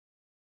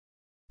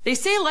They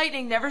say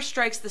lightning never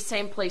strikes the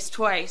same place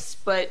twice,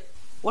 but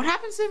what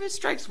happens if it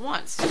strikes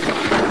once?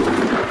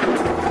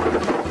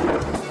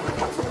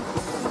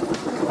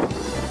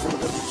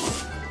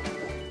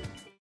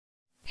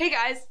 Hey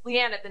guys,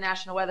 Leanne at the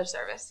National Weather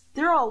Service.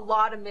 There are a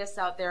lot of myths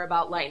out there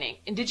about lightning,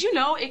 and did you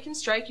know it can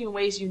strike you in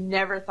ways you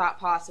never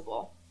thought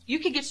possible? You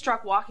could get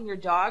struck walking your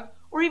dog,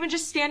 or even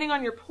just standing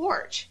on your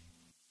porch.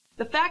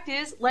 The fact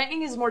is,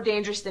 lightning is more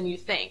dangerous than you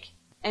think.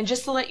 And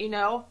just to let you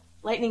know,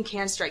 lightning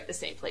can strike the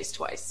same place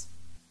twice.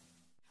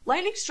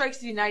 Lightning strikes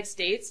the United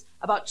States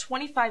about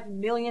 25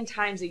 million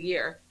times a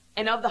year,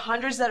 and of the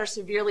hundreds that are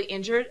severely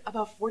injured,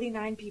 about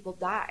 49 people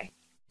die.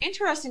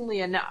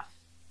 Interestingly enough,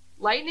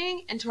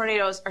 lightning and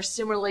tornadoes are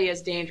similarly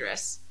as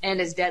dangerous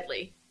and as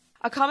deadly.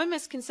 A common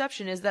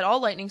misconception is that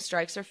all lightning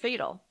strikes are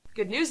fatal.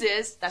 Good news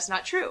is, that's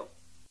not true.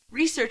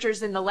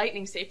 Researchers in the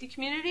lightning safety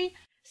community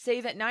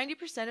say that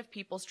 90% of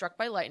people struck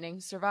by lightning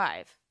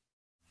survive.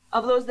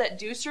 Of those that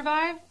do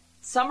survive,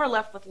 some are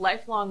left with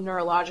lifelong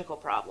neurological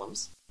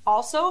problems.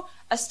 Also,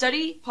 a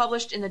study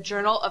published in the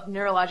Journal of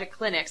Neurologic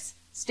Clinics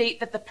state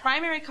that the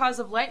primary cause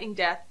of lightning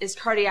death is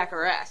cardiac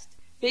arrest.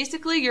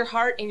 Basically, your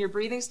heart and your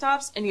breathing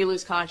stops and you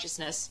lose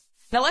consciousness.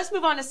 Now let's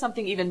move on to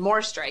something even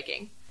more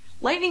striking.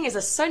 Lightning is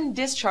a sudden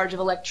discharge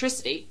of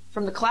electricity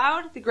from the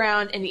cloud, the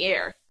ground, and the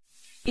air.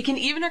 It can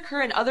even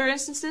occur in other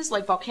instances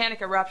like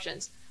volcanic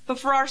eruptions, but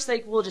for our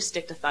sake, we'll just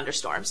stick to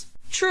thunderstorms.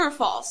 True or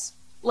false?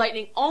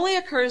 Lightning only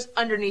occurs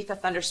underneath a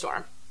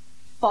thunderstorm.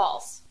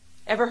 False.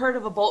 Ever heard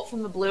of a bolt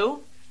from the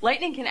blue?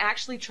 Lightning can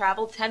actually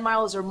travel 10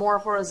 miles or more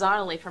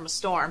horizontally from a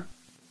storm.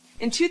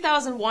 In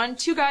 2001,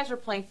 two guys were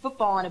playing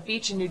football on a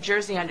beach in New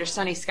Jersey under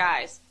sunny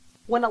skies,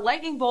 when a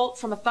lightning bolt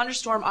from a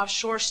thunderstorm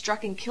offshore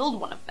struck and killed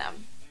one of them.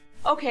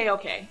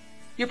 Okay.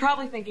 You're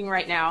probably thinking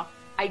right now,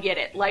 I get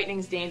it,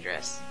 lightning's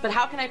dangerous, but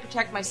how can I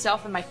protect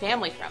myself and my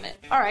family from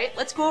it? Alright,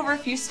 let's go over a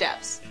few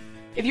steps.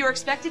 If you are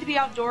expected to be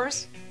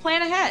outdoors,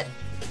 plan ahead.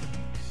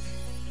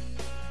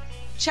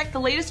 Check the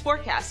latest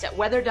forecast at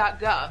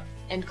weather.gov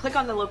and click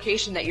on the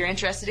location that you're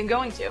interested in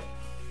going to.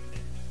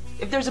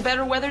 If there's a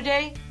better weather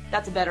day,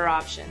 that's a better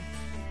option.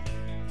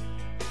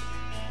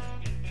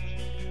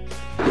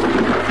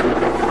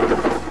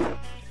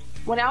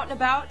 When out and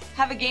about,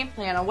 have a game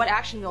plan on what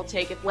action you'll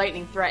take if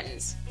lightning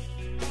threatens.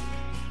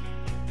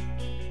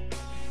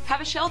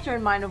 Have a shelter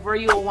in mind of where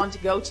you will want to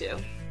go to.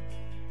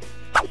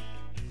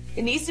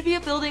 It needs to be a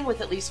building with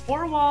at least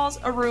 4 walls,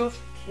 a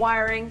roof,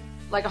 wiring,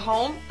 like a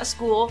home, a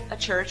school, a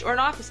church, or an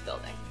office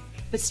building.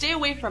 But stay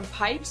away from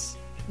pipes,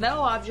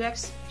 metal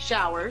objects,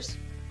 showers,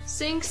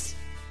 sinks,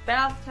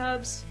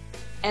 bathtubs,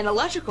 and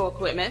electrical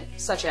equipment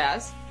such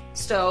as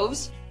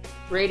stoves,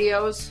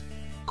 radios,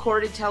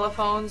 corded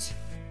telephones,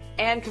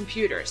 and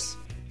computers.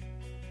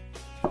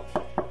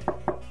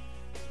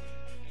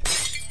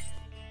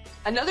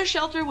 Another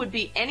shelter would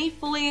be any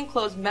fully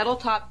enclosed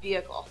metal-topped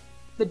vehicle.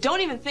 But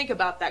don't even think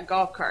about that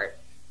golf cart.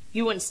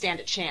 You wouldn't stand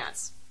a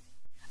chance.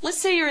 Let's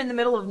say you're in the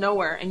middle of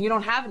nowhere and you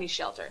don't have any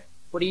shelter.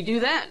 What do you do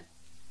then?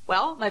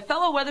 Well, my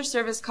fellow Weather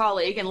Service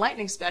colleague and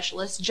lightning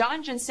specialist,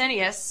 John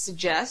Jensenius,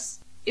 suggests,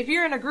 if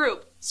you're in a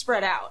group,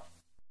 spread out.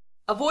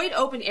 Avoid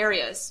open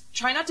areas,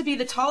 try not to be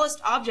the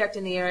tallest object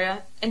in the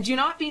area, and do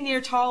not be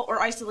near tall or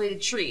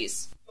isolated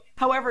trees.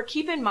 However,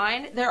 keep in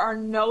mind there are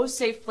no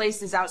safe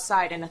places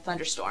outside in a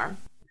thunderstorm.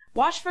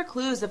 Watch for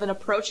clues of an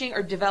approaching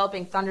or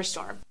developing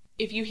thunderstorm.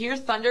 If you hear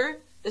thunder,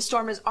 the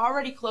storm is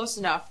already close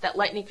enough that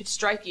lightning could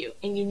strike you,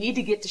 and you need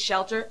to get to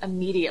shelter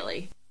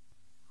immediately.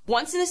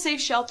 Once in a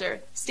safe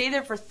shelter, stay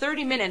there for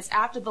 30 minutes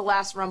after the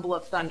last rumble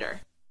of thunder.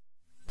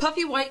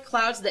 Puffy white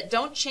clouds that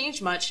don't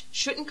change much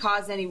shouldn't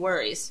cause any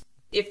worries.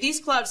 If these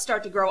clouds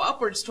start to grow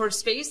upwards towards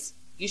space,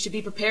 you should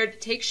be prepared to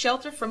take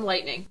shelter from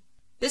lightning.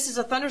 This is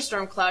a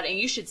thunderstorm cloud and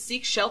you should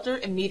seek shelter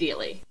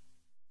immediately.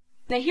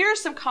 Now here are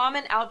some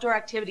common outdoor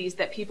activities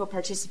that people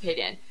participate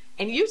in,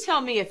 and you tell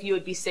me if you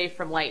would be safe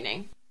from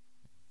lightning.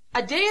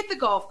 A day at the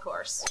golf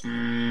course.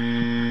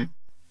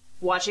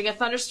 Watching a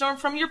thunderstorm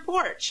from your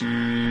porch.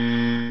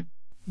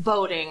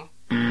 Boating.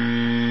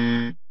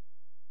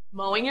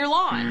 Mowing your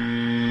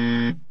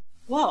lawn.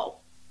 Whoa,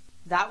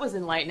 that was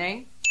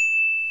enlightening.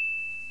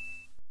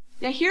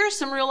 Now here are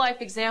some real-life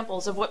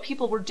examples of what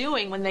people were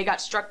doing when they got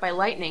struck by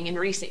lightning in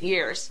recent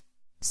years.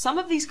 Some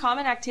of these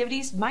common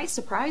activities might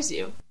surprise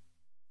you.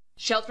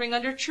 Sheltering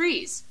under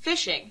trees,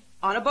 fishing,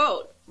 on a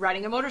boat,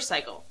 riding a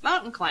motorcycle,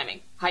 mountain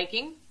climbing,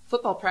 hiking,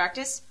 football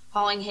practice,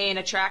 hauling hay in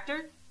a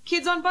tractor,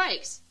 kids on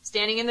bikes,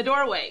 standing in the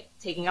doorway,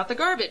 taking out the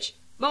garbage,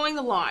 mowing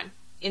the lawn,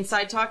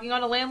 inside talking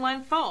on a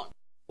landline phone,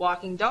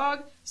 walking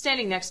dog,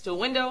 standing next to a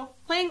window,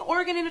 playing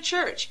organ in a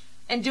church,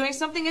 and doing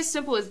something as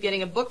simple as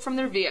getting a book from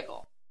their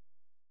vehicle.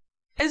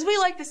 As we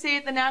like to say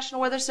at the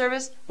National Weather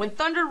Service, when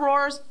thunder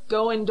roars,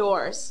 go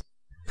indoors.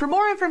 For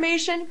more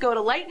information, go to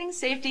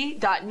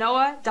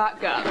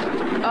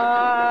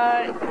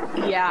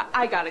lightningsafety.noaa.gov. Yeah,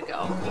 I gotta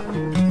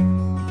go.